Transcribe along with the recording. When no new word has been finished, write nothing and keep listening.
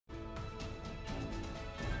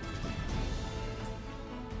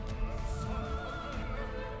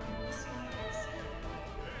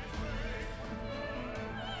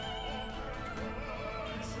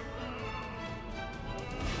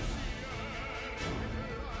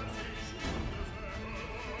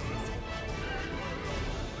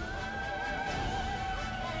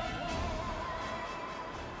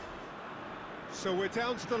So we're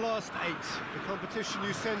down to the last 8. The competition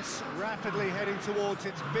you sense rapidly heading towards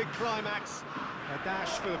its big climax. A dash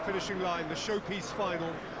for the finishing line, the showpiece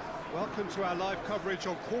final. Welcome to our live coverage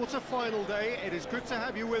on quarter-final day. It is good to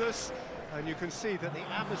have you with us, and you can see that the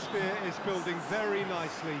atmosphere is building very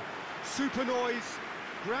nicely. Super noise,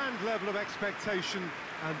 grand level of expectation,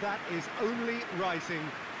 and that is only rising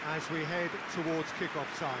as we head towards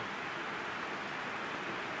kick-off time.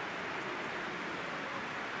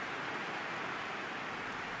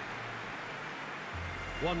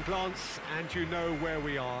 One glance and you know where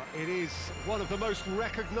we are. It is one of the most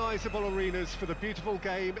recognisable arenas for the beautiful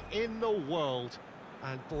game in the world.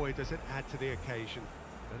 And boy, does it add to the occasion.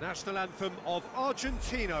 The national anthem of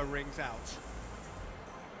Argentina rings out.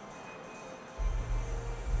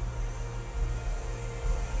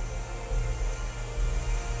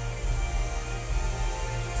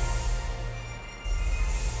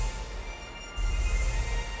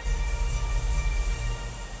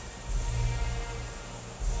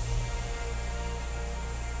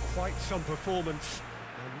 Quite some performance,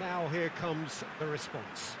 and now here comes the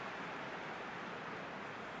response.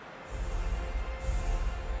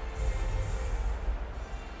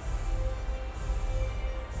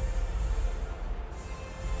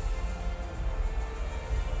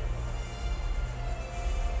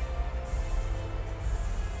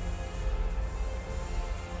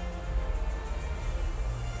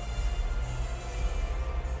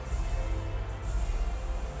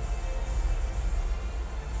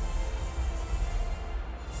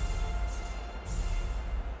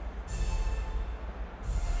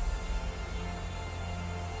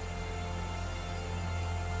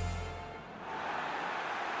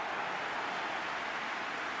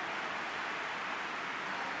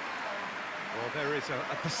 Well, there is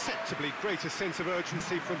a perceptibly greater sense of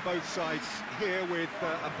urgency from both sides here, with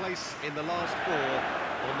a place in the last 4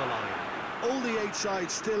 on the line. All the 8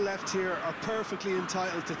 sides still left here are perfectly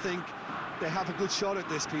entitled to think they have a good shot at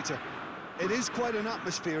this, Peter. It is quite an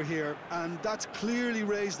atmosphere here, and that's clearly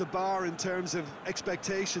raised the bar in terms of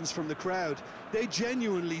expectations from the crowd. They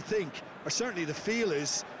genuinely think, or certainly the feel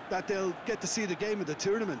is, that they'll get to see the game of the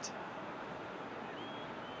tournament.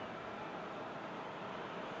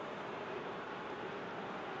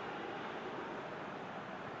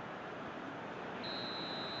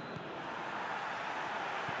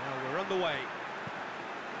 The way.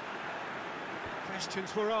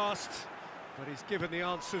 Questions were asked, but he's given the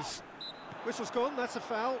answers. Whistle's gone, that's a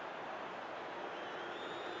foul.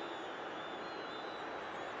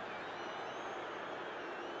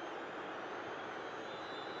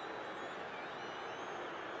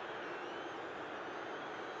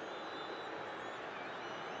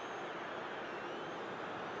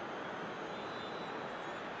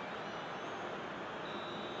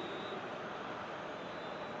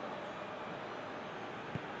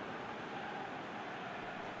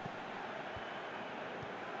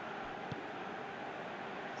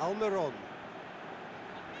 Almiron.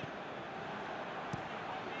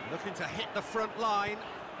 Looking to hit the front line.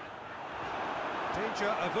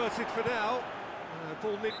 Danger averted for now.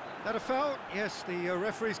 Ball mid. That a foul? Yes, the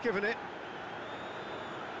referee's given it.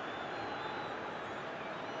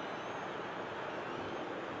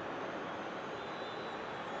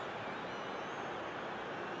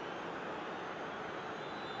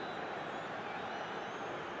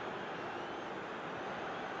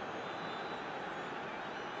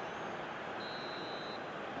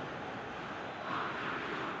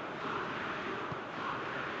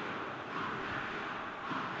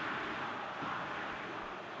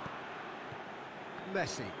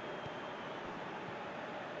 Messi.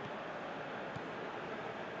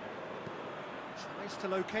 Tries to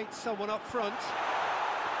locate someone up front.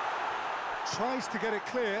 Tries to get it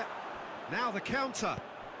clear. Now the counter.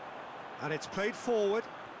 And it's played forward.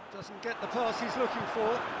 Doesn't get the pass he's looking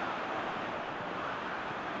for.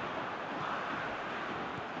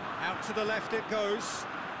 Out to the left it goes.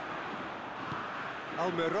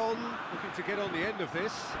 Almiron looking to get on the end of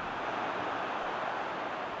this.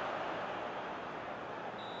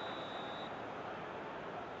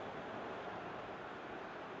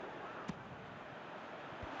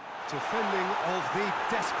 Defending of the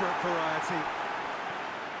desperate variety.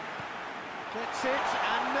 Gets it,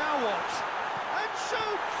 and now what? And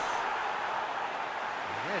shoots!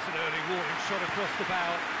 There's an early warning shot across the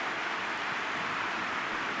bow.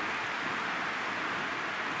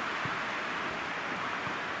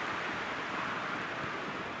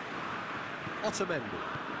 Otamendi.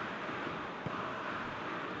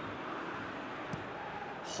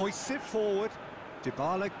 Hoists it forward.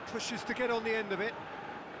 Dybala pushes to get on the end of it.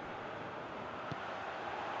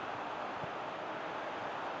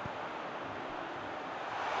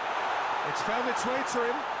 found its way to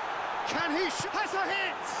him. Can he has a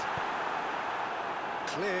hit!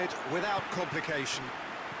 Cleared without complication.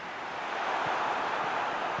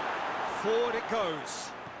 Forward it goes.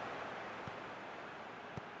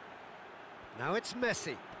 Now it's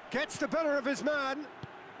Messi. Gets the better of his man.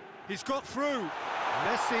 He's got through.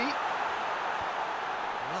 Messi.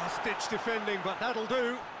 Last-ditch defending, but that'll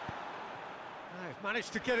do. They've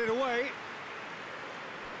managed to get it away.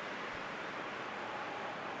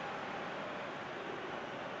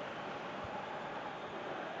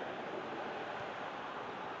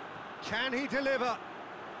 Can he deliver?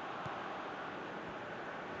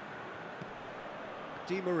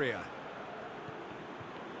 Di Maria.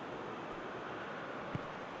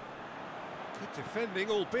 Good defending,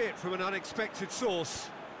 albeit from an unexpected source.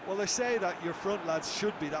 Well, they say that your front lads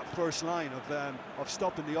should be that first line of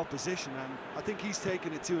stopping the opposition, and I think he's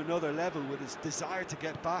taken it to another level with his desire to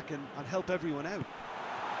get back and help everyone out.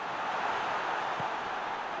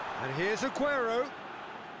 And here's Aguero.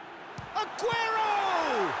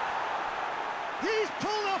 Aguero! He's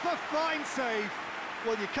pulled off a fine save.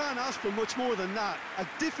 Well, you can't ask for much more than that. A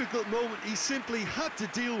difficult moment he simply had to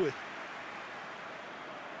deal with.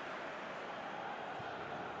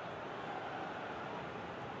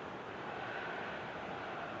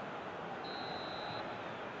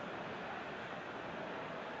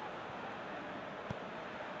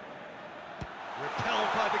 Repelled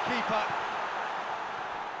by the keeper.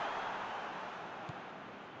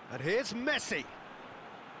 And here's Messi.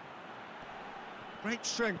 Great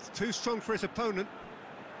strength, too strong for his opponent.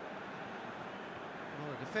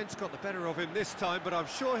 Well, the defence got the better of him this time, but I'm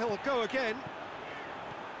sure he'll go again.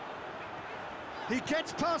 He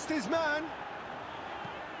gets past his man.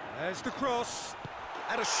 There's the cross.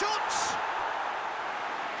 And a shot!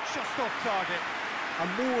 Just off target. A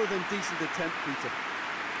more than decent attempt, Peter.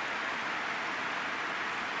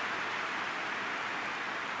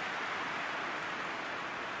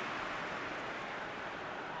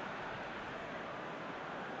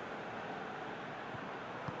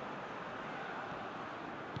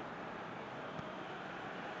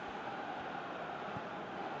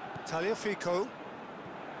 Tagliafico.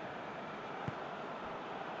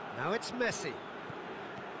 Now it's Messi.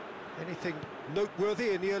 Anything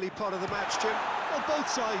noteworthy in the early part of the match, Jim? Well, both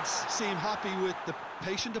sides seem happy with the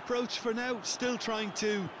patient approach for now, still trying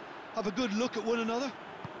to have a good look at one another.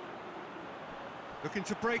 Looking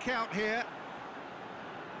to break out here.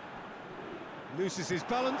 Loses his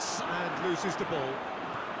balance and loses the ball.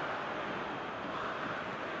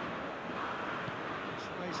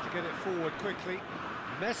 Ways to get it forward quickly.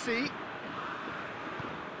 Messi.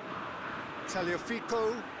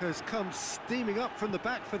 Tagliafico has come steaming up from the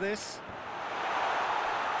back for this.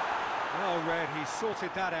 Oh, Red, he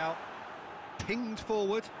sorted that out. Pinged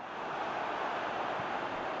forward.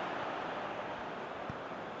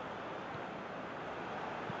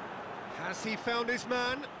 Has he found his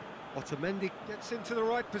man? Otamendi gets into the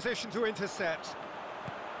right position to intercept.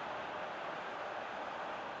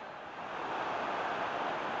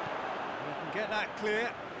 Get that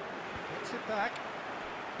clear. Gets it back.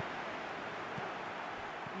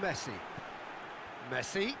 Messi.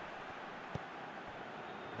 Messi.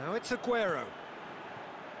 Now it's Aguero.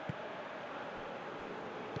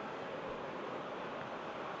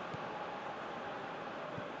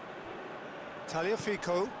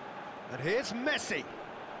 Tagliafico. And here's Messi.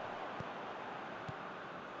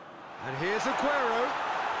 And here's Aguero.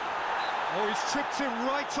 Oh, he's tripped him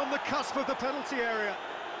right on the cusp of the penalty area.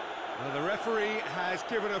 Well, the referee has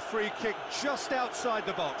given a free kick just outside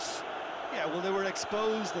the box. Yeah, well, they were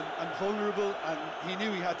exposed and vulnerable, and he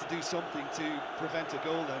knew he had to do something to prevent a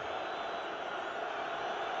goal then.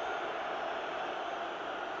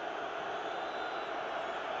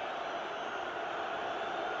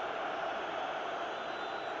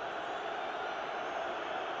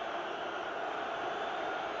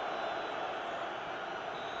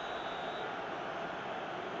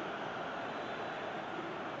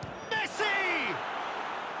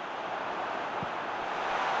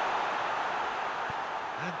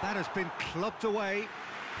 And that has been clubbed away.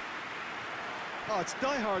 Oh, it's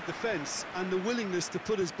die-hard defence and the willingness to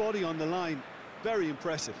put his body on the line. Very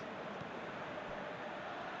impressive.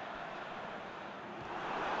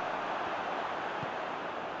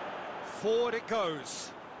 Forward it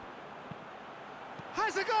goes.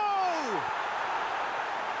 Has a goal!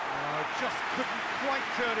 Just couldn't quite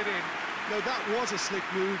turn it in. No, that was a slick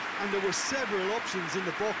move, and there were several options in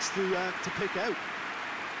the box to pick out.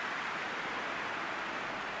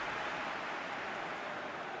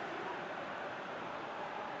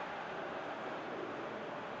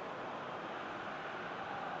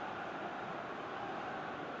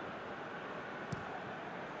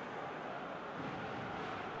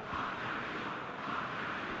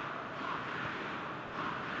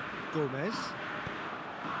 Gomez.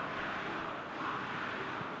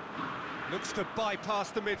 Looks to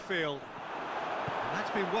bypass the midfield. And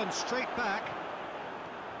that's been won straight back.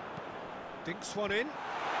 Dinks one in.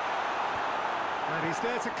 And he's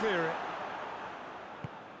there to clear it.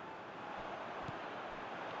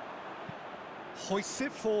 Hoists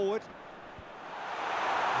it forward.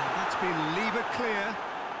 And that's been levered clear.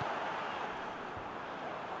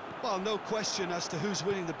 Well, no question as to who's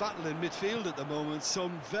winning the battle in midfield at the moment.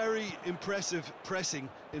 Some very impressive pressing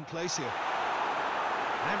in place here.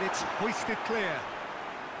 And it's hoisted clear.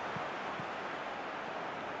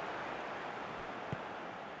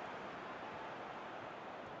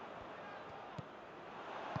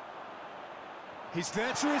 He's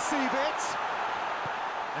there to receive it.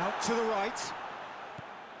 Out to the right.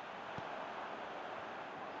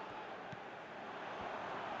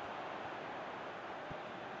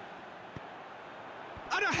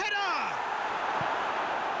 And a header!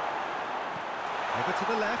 Over to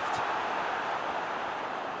the left.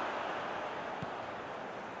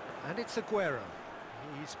 And it's Aguero.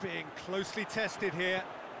 He's being closely tested here.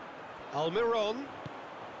 Almiron.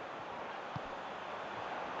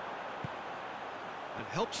 And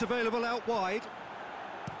help's available out wide.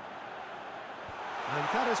 And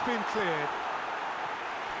that has been cleared.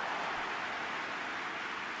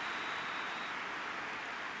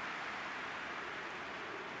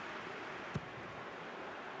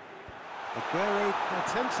 Aguero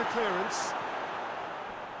attempts a clearance.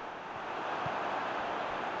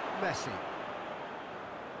 Messi.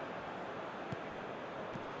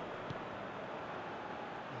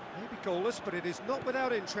 Maybe goalless, but it is not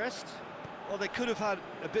without interest. Well, they could have had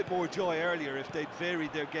a bit more joy earlier if they'd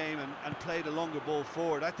varied their game and played a longer ball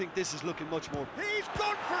forward. I think this is looking much more... He's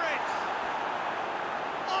gone for it!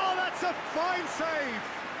 Oh, that's a fine save!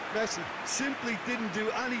 Messi simply didn't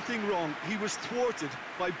do anything wrong. He was thwarted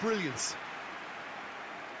by brilliance.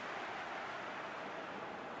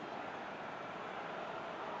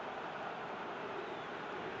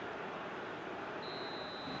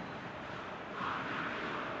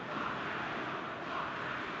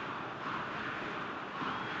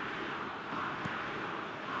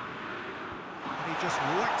 He just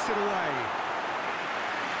whacks it away.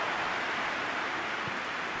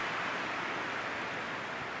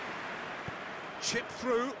 Chip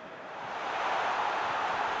through.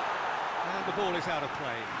 And the ball is out of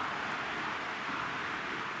play.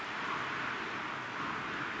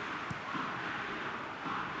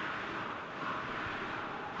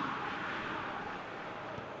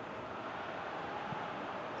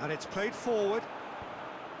 And it's played forward.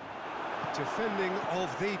 Defending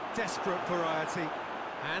of the desperate variety.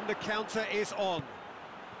 And the counter is on.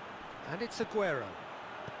 And it's Aguero.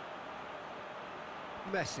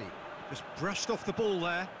 Messi just brushed off the ball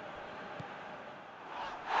there.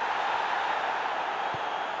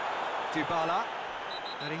 Dybala.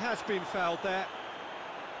 And he has been fouled there.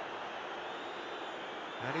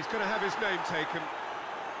 And he's going to have his name taken.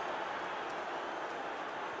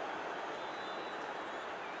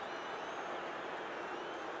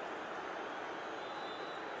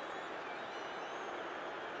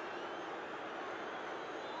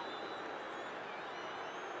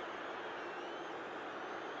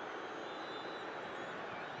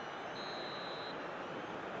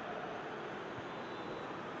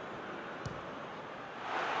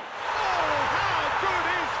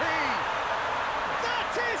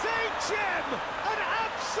 Gem! An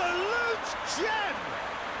absolute gem!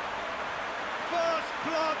 First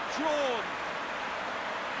blood drawn.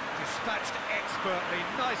 Dispatched expertly,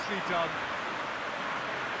 nicely done.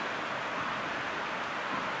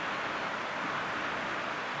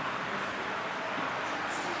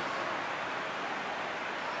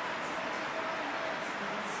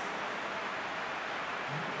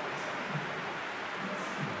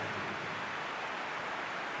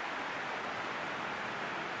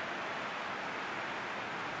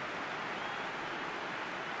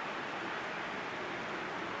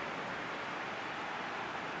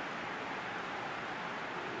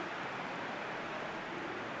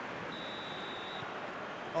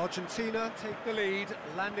 Argentina take the lead,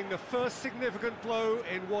 landing the first significant blow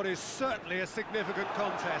in what is certainly a significant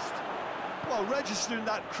contest. Well, registering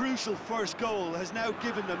that crucial first goal has now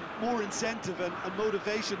given them more incentive and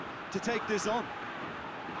motivation to take this on.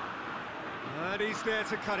 And he's there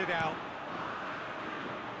to cut it out.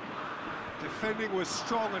 Defending was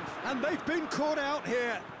strong and they've been caught out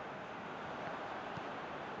here.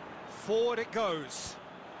 Forward it goes.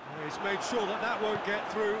 He's made sure that that won't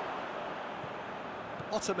get through.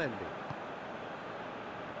 Otamendi.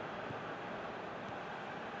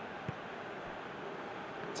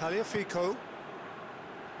 Tagliafico.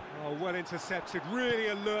 Oh, well intercepted, really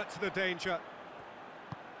alert to the danger.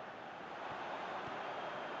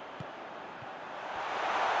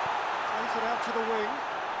 Plays it out to the wing.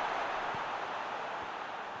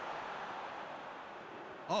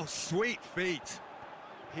 Oh, sweet feet.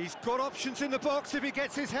 He's got options in the box if he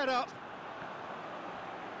gets his head up.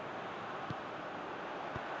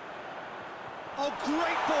 Oh,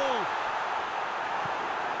 great ball!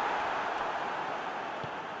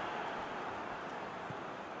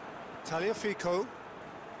 Tagliafico.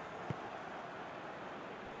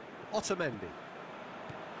 Otamendi.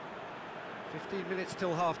 15 minutes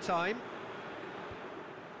till half-time.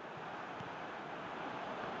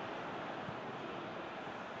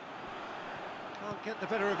 Can't get the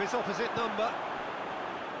better of his opposite number.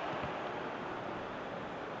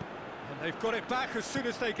 And they've got it back as soon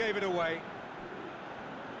as they gave it away.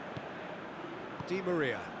 Di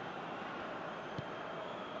Maria.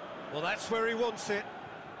 Well, that's where he wants it.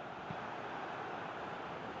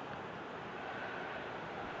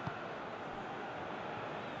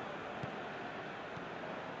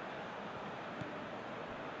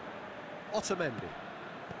 Otamendi.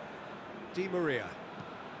 Di Maria.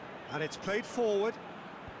 And it's played forward.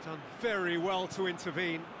 Done very well to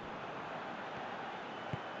intervene.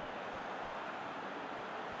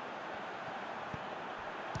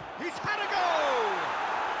 He's had a go!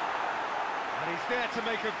 And he's there to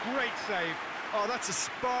make a great save. Oh, that's a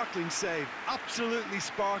sparkling save. Absolutely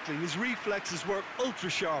sparkling. His reflexes were ultra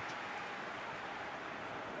sharp.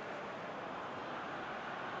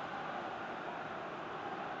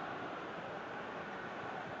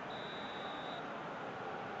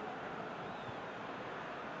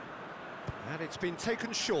 And it's been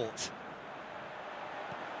taken short.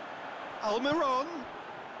 Almiron.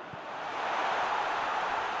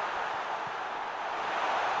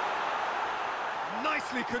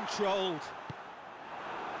 Nicely controlled.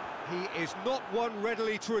 He is not one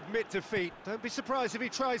readily to admit defeat. Don't be surprised if he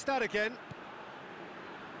tries that again.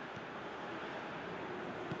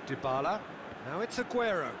 Dybala. Now it's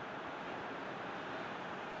Aguero.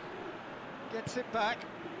 Gets it back.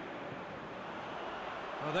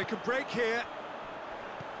 Oh, they could break here.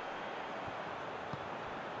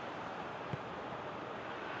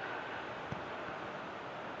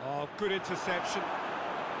 Oh, good interception.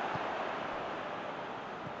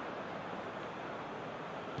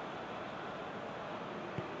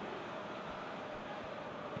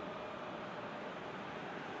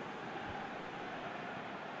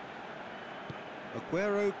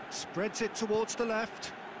 Aguero spreads it towards the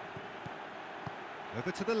left.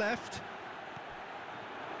 Over to the left.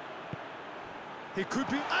 He could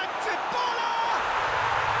be... And Dybala!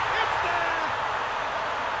 It's there!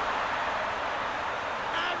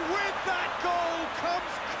 And with that goal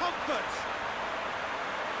comes comfort.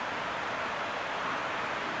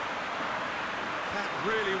 That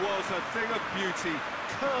really was a thing of beauty,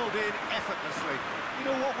 curled in effortlessly.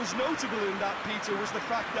 You know what was notable in that, Peter, was the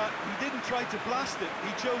fact that he didn't try to blast it.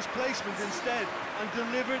 He chose placement instead and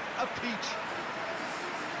delivered a peach.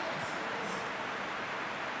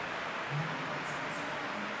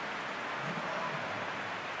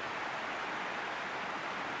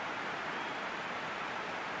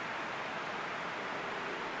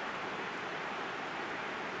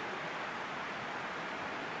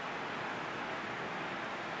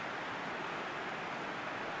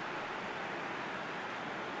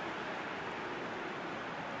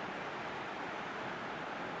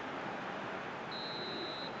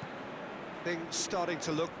 Things starting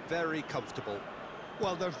to look very comfortable.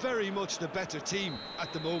 Well, they're very much the better team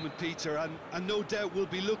at the moment, Peter, and no doubt will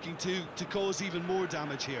be looking to cause even more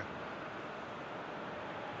damage here.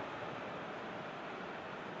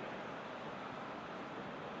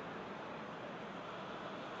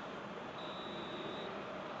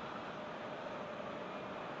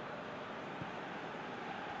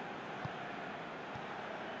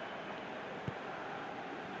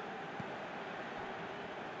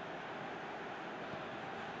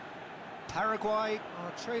 Paraguay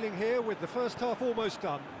are trailing here with the first half almost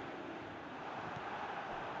done.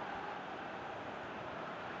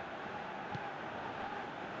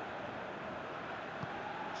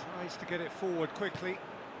 Tries to get it forward quickly.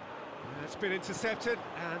 It's been intercepted,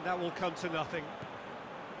 and that will come to nothing.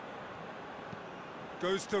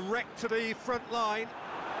 Goes direct to the front line.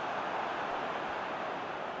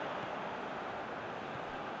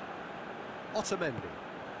 Otamendi.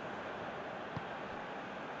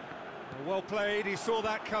 Well played, he saw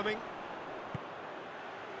that coming.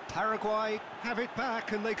 Paraguay have it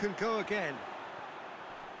back and they can go again.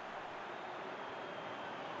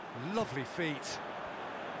 Lovely feet.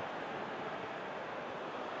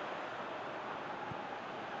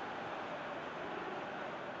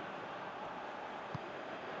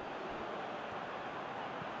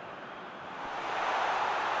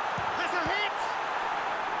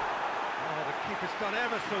 It's done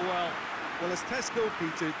ever so well. Well, as tests go,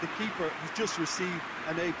 Peter, the keeper has just received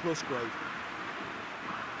an A+ grade.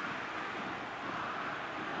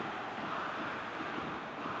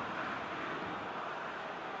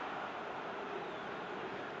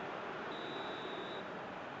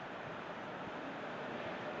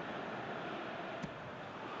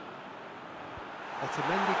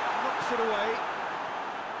 Otamendi knocks it away.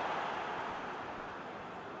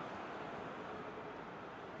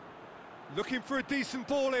 Looking for a decent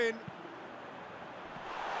ball in.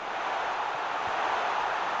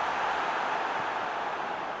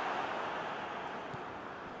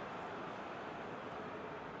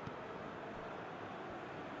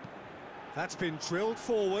 That's been drilled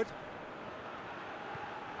forward.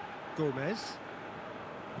 Gomez.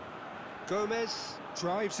 Gomez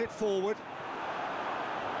drives it forward.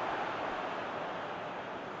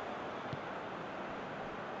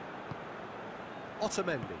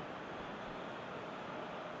 Otamendi.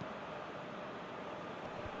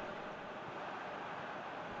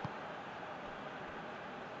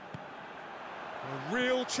 A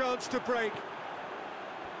real chance to break.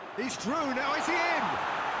 He's through, now is he in?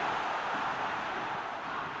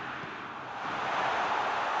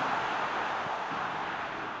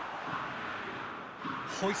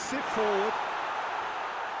 Hoists it forward.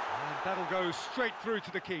 And that'll go straight through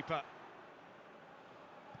to the keeper.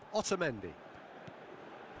 Otamendi.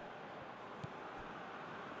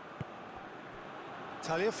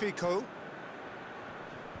 Tagliafico.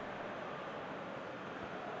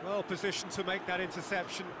 Well positioned to make that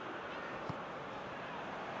interception.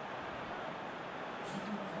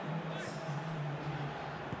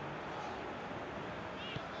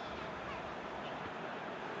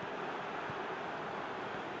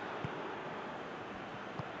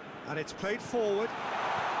 And it's played forward.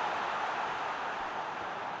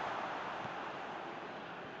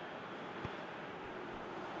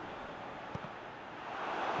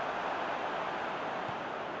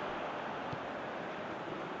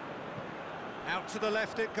 Out to the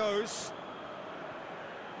left it goes.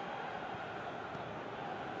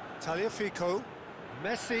 Tagliafico.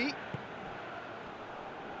 Messi.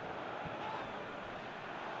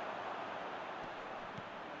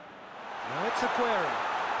 Now it's Aguero.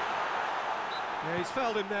 Yeah, he's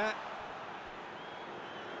fouled him there.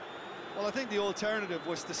 Well, I think the alternative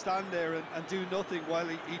was to stand there and do nothing while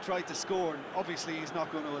he tried to score, and obviously he's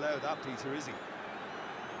not going to allow that, Peter, is he?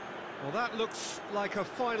 Well, that looks like a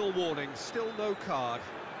final warning, still no card.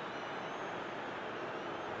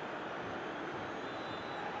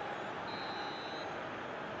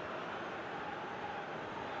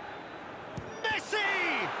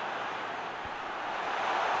 Messi!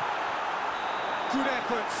 Good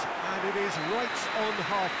effort, and it is right on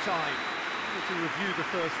half-time. We can review the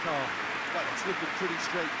first half. Well, it's looking pretty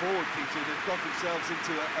straightforward, Peter. They've got themselves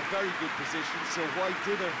into a very good position, so why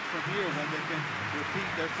dither from here when they can repeat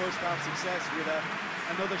their first half success with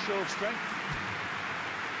another show of strength?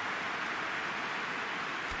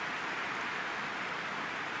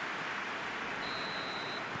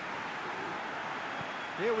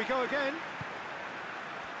 Here we go again.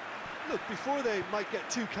 Look, before they might get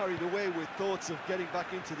too carried away with thoughts of getting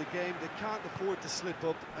back into the game, they can't afford to slip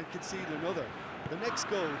up and concede another. The next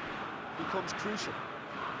goal becomes crucial.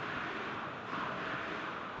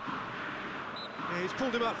 Yeah, he's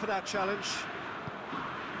pulled him up for that challenge.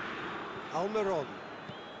 Almiron.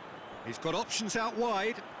 He's got options out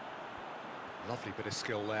wide. Lovely bit of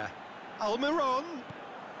skill there. Almiron.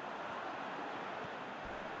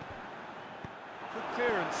 Good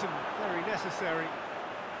clearance and very necessary.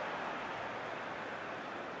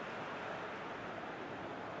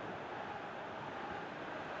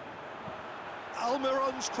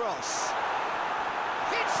 Almiron's cross.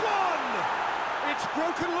 It's one! It's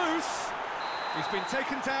broken loose. He's been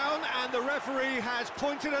taken down and the referee has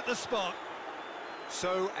pointed at the spot.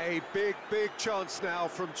 So a big chance now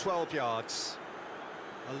from 12 yards.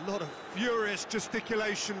 A lot of furious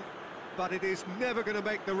gesticulation, but it is never going to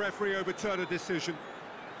make the referee overturn a decision.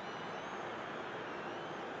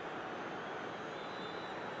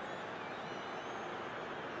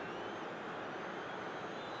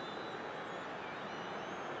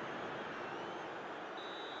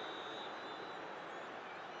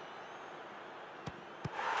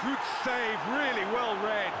 Good save, really well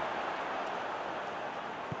read.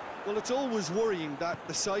 Well, it's always worrying that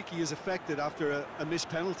the psyche is affected after a missed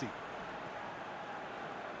penalty.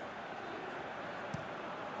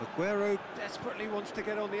 Aguero desperately wants to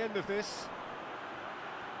get on the end of this.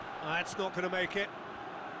 That's not going to make it.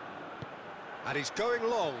 And he's going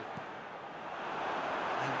long.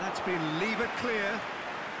 And that's been levered clear.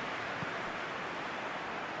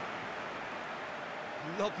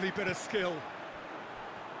 Lovely bit of skill.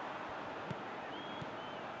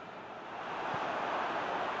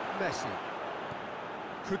 Messi.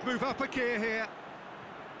 Could move up a gear here.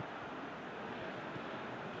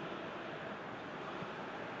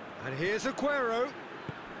 And here's Aguero.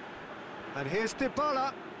 And here's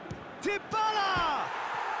Dybala. Dybala!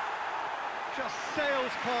 Just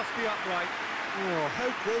sails past the upright. Oh,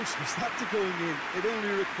 how close was that to going in? It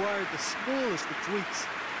only required the smallest of tweaks.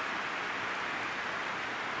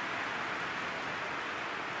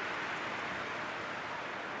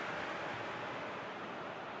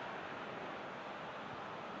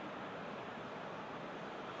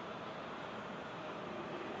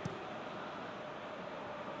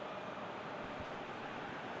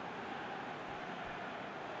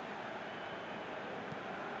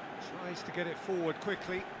 Tries to get it forward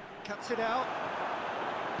quickly, cuts it out.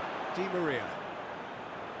 Di Maria.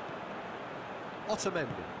 Otamendi.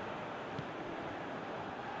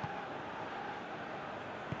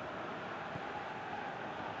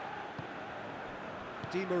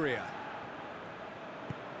 Di Maria.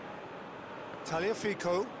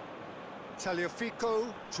 Tagliafico.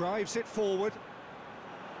 Tagliafico drives it forward.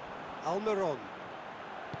 Almiron.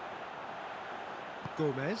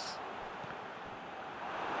 Gomez.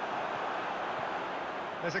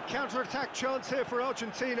 There's a counter-attack chance here for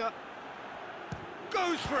Argentina.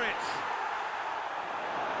 Goes for it!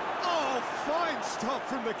 Oh, fine stop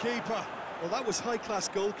from the keeper. Well, that was high-class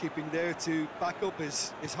goalkeeping there to back up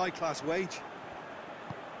his high-class wage.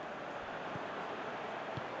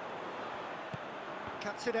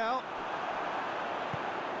 Cuts it out.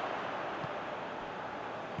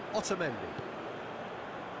 Otamendi.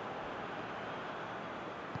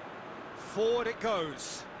 Forward it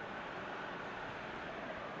goes.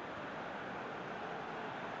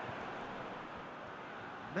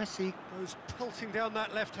 Messi goes pelting down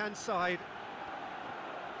that left-hand side.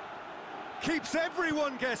 Keeps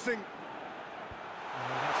everyone guessing.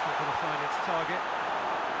 Oh, that's not going to find its target.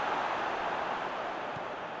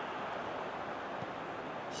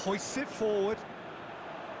 Hoists it forward.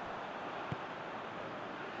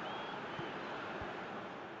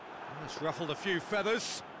 That's ruffled a few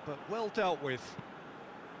feathers, but well dealt with.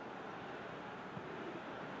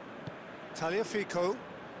 Tagliafico.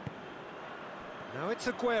 Now it's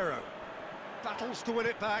Aguero. Battles to win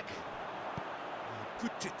it back. Oh,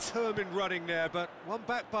 good determined running there, but one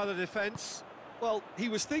back by the defence. Well, he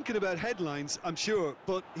was thinking about headlines, I'm sure,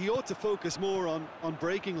 but he ought to focus more on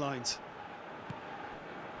breaking lines.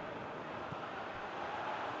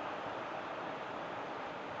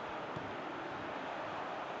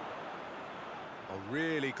 A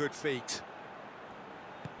really good feat.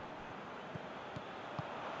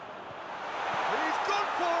 He's gone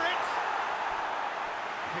for it!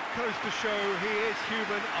 It goes to show he is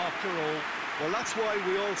human after all. Well, that's why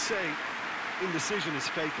we all say indecision is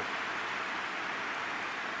fatal.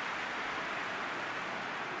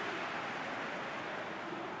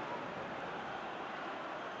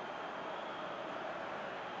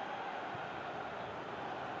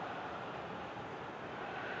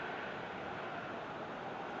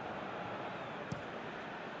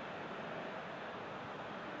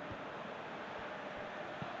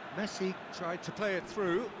 Messi tried to play it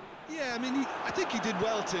through. Yeah, I mean, I think he did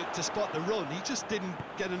well to spot the run. He just didn't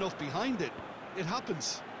get enough behind it. It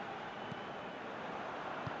happens.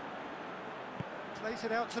 Plays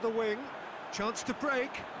it out to the wing. Chance to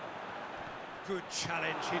break. Good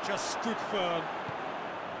challenge, he just stood firm.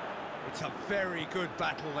 It's a very good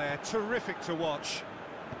battle there, terrific to watch.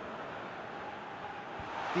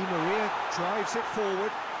 Di Maria drives it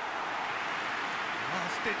forward.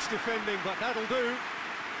 Last-ditch defending, but that'll do.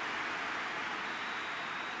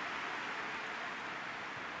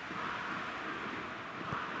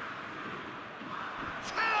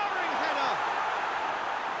 Towering header!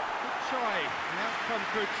 Good try. The outcome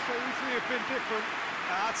could so easily have been different.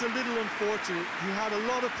 That's a little unfortunate. He had a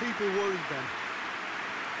lot of people worried then.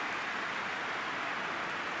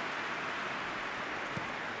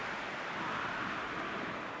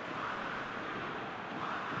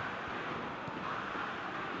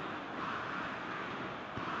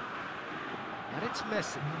 And it's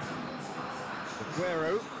Messi.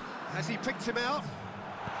 Aguero, has he picked him out?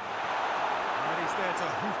 And he's there to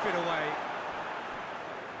hoof it away.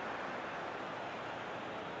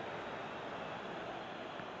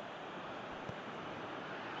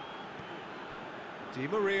 Di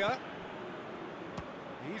Maria.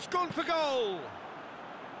 He's gone for goal!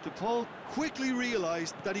 DePaul quickly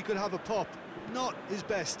realised that he could have a pop. Not his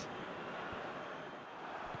best.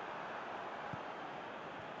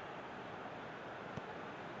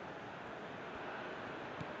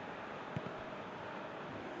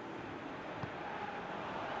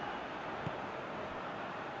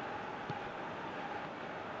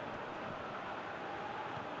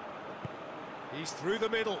 He's through the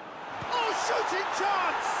middle. Oh, shooting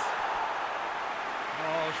chance!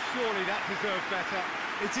 Oh, surely that deserved better.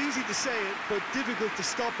 It's easy to say it, but difficult to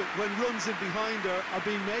stop it when runs in behind are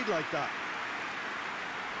being made like that.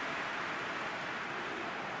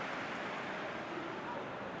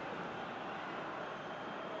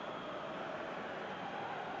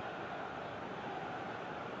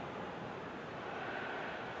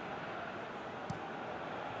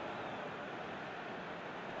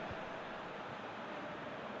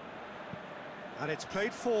 And it's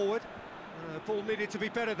played forward. Ball needed to be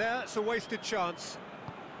better there. It's a wasted chance.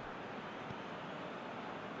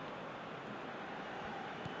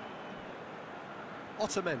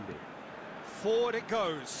 Otamendi. Forward it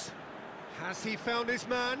goes. Has he found his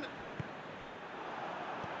man?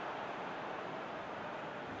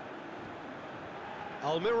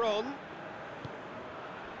 Almiron.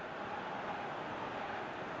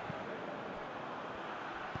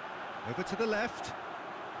 Over to the left.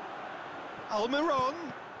 Almiron.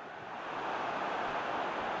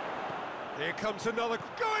 Here comes another,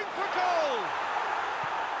 going for goal!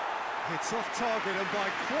 It's off target and by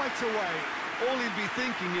quite a way. All he'll be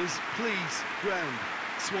thinking is, please, ground,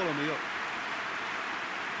 swallow me up.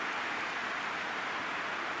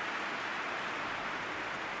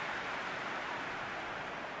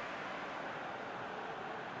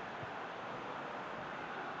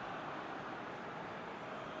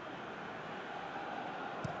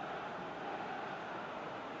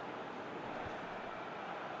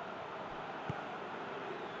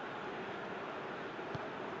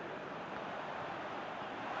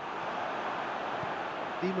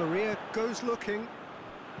 Di Maria goes looking.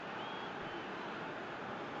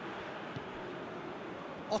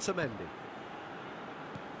 Otamendi.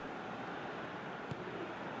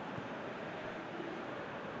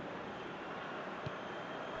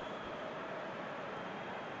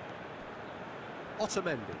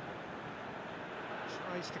 Otamendi.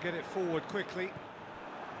 Tries to get it forward quickly.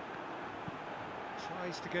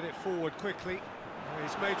 Tries to get it forward quickly.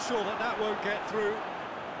 He's made sure that that won't get through.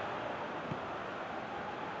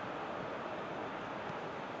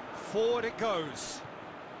 Forward it goes.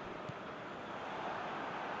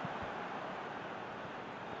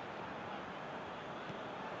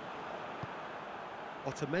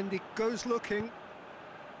 Otamendi goes looking.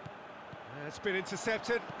 It's been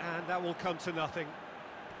intercepted, and that will come to nothing.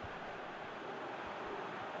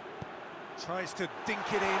 Tries to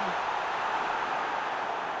dink it in.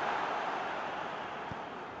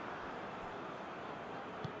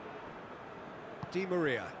 Di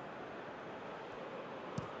Maria.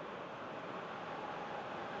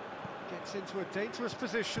 Gets into a dangerous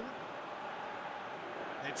position.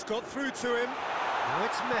 It's got through to him. Now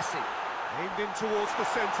it's Messi. Aimed in towards the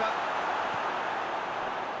centre.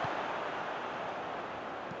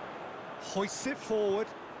 Hoists it forward.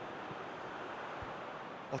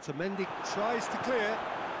 Otamendi tries to clear.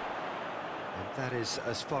 And that is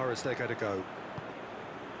as far as they're going to go.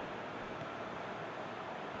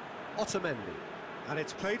 Otamendi. And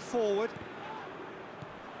it's played forward.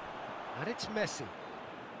 And it's Messi.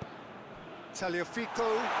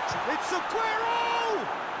 Tagliafico. It's Aguero!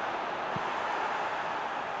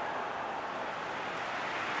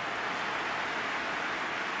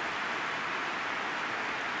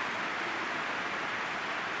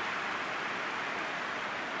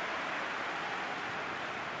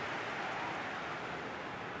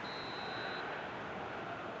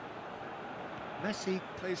 Messi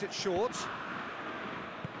plays it short.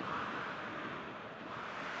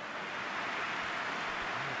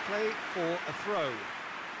 Play for a throw.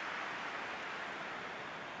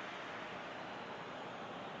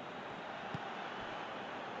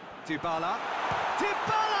 Dybala.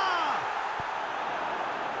 Dybala!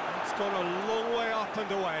 It's gone a long way up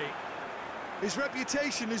and away. His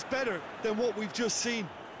reputation is better than what we've just seen.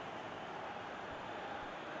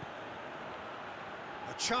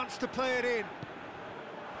 A chance to play it in.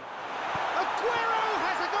 Aguero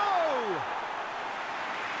has a goal!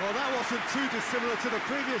 Well, that wasn't too dissimilar to the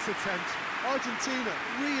previous attempt. Argentina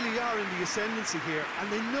really are in the ascendancy here,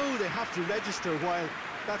 and they know they have to register while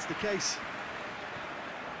that's the case.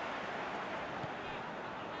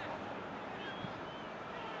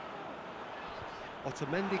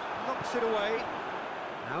 Otamendi knocks it away.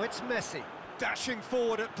 Now it's Messi, dashing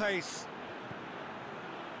forward at pace.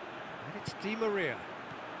 And it's Di Maria.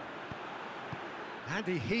 And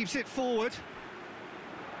he heaves it forward.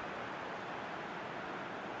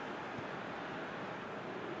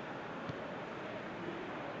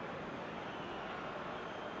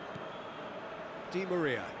 Di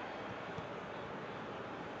Maria.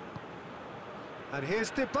 And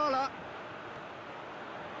here's Dybala.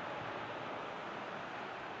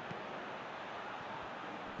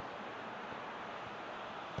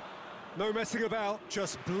 No messing about,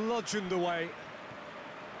 just bludgeoned away.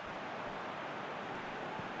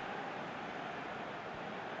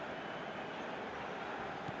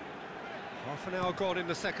 Half an hour gone in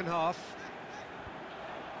the second half.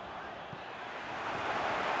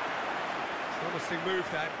 Promising move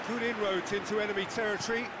that, good inroads into enemy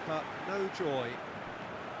territory, but no joy.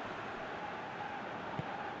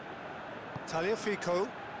 Tagliafico.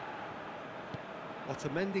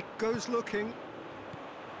 Otamendi goes looking.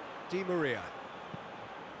 Di Maria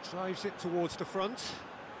drives it towards the front.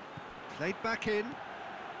 Played back in. And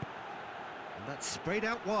that's sprayed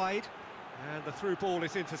out wide. And the through ball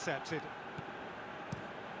is intercepted.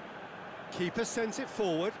 Keeper sends it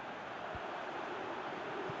forward.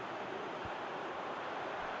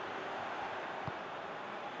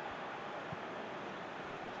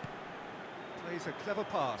 Plays a clever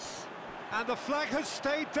pass. And the flag has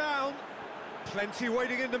stayed down. Plenty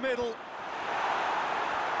waiting in the middle.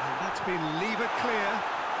 And that's been levered clear.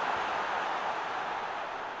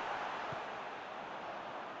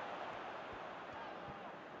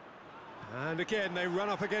 And again, they run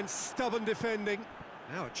up against stubborn defending.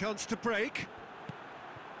 Now a chance to break.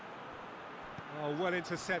 Oh, well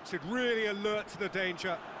intercepted, really alert to the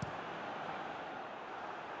danger.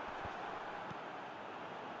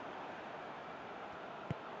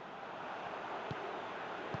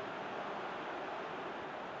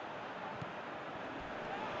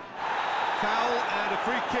 Foul and a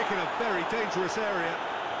free kick in a very dangerous area.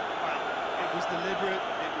 Well, it was deliberate,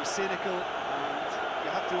 it was cynical, and you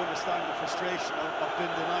have to understand the frustration of being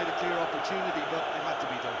denied a clear opportunity, but it had to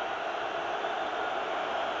be done.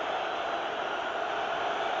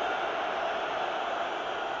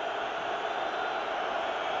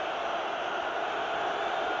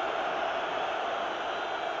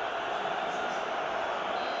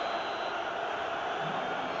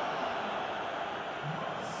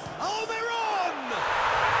 Oh, they're on!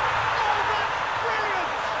 Oh, that's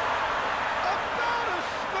brilliant! About as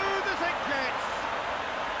smooth as it gets.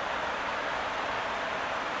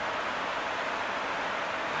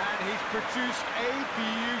 And he's produced a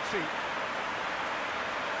beauty.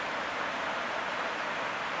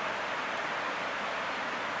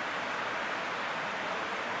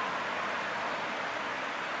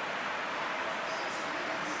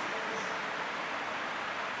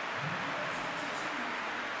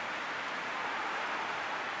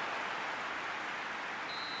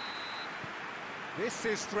 This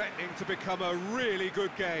is threatening to become a really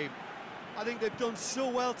good game. I think they've done so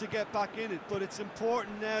well to get back in it, but it's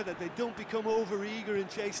important now that they don't become over-eager in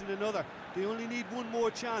chasing another. They only need one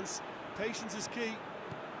more chance. Patience is key.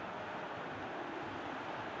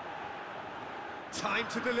 Time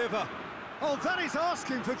to deliver. Oh, that is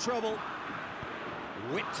asking for trouble.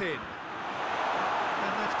 Whipped in.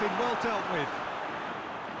 And that's been well dealt with.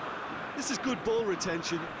 This is good ball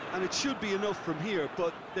retention, and it should be enough from here,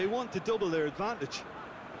 but they want to double their advantage.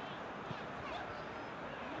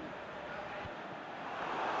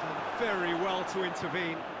 Done very well to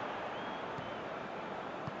intervene.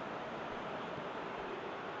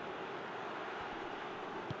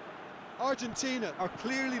 Argentina are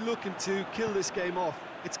clearly looking to kill this game off.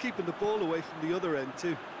 It's keeping the ball away from the other end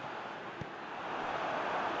too.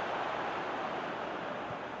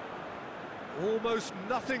 Almost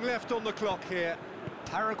nothing left on the clock here.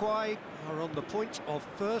 Paraguay are on the point of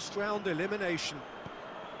first-round elimination.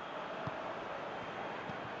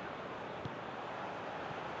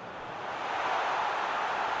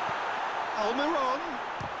 Almiron!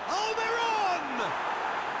 Almiron!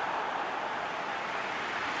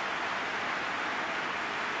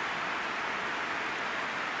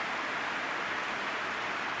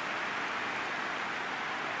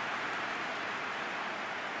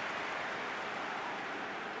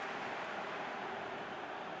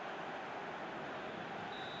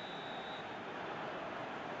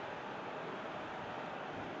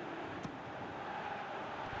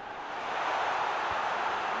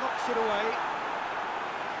 Knocks it away.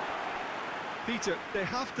 Peter, they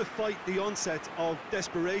have to fight the onset of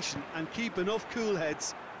desperation and keep enough cool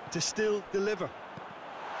heads to still deliver.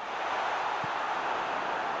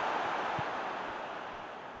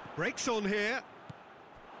 Breaks on here.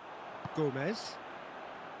 Gomez.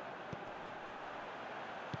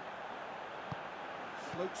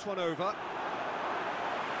 Floats one over.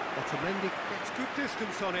 Otamendi gets good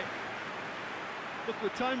distance on it. Look,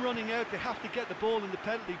 with time running out, they have to get the ball in the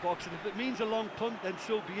penalty box, and if it means a long punt, then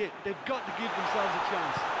so be it. They've got to give themselves a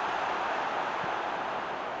chance.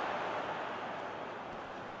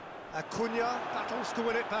 Acuna battles to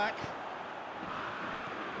win it back.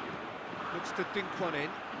 Looks to dink one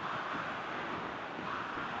in.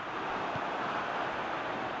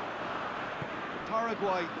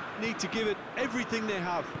 Paraguay need to give it everything they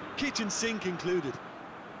have, kitchen sink included.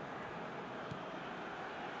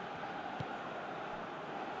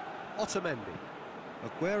 Otamendi.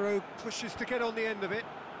 Aguero pushes to get on the end of it.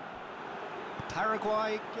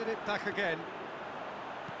 Paraguay get it back again.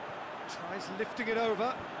 Tries lifting it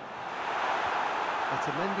over.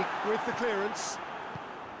 Otamendi with the clearance.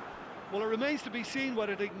 Well, it remains to be seen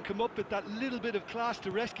whether they can come up with that little bit of class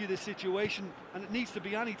to rescue this situation, and it needs to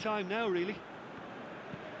be any time now, really.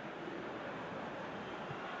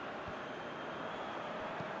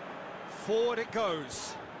 Forward it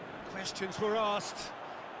goes. Questions were asked,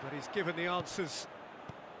 but he's given the answers.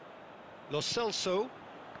 Lo Celso.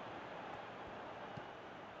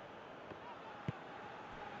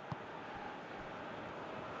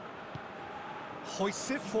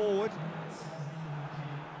 Hoists it forward.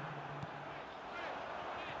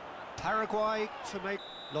 Paraguay to make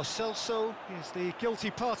Lo Celso is the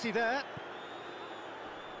guilty party there.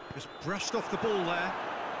 Just brushed off the ball there.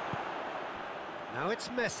 Now it's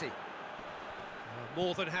Messi.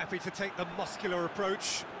 More than happy to take the muscular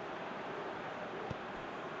approach.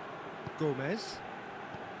 Gomez.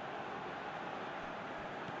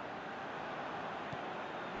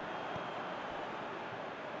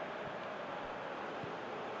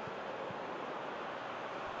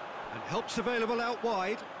 And help's available out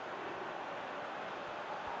wide.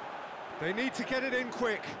 They need to get it in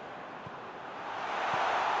quick.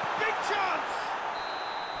 Big chance!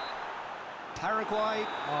 Paraguay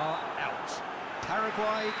are out.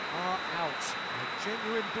 Paraguay are out. A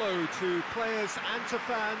genuine blow to players and to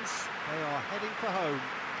fans. They are heading for home.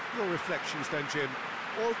 Your reflections then, Jim?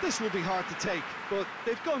 Well, this will be hard to take, but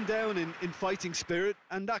they've gone down in fighting spirit,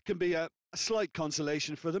 and that can be a slight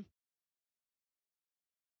consolation for them.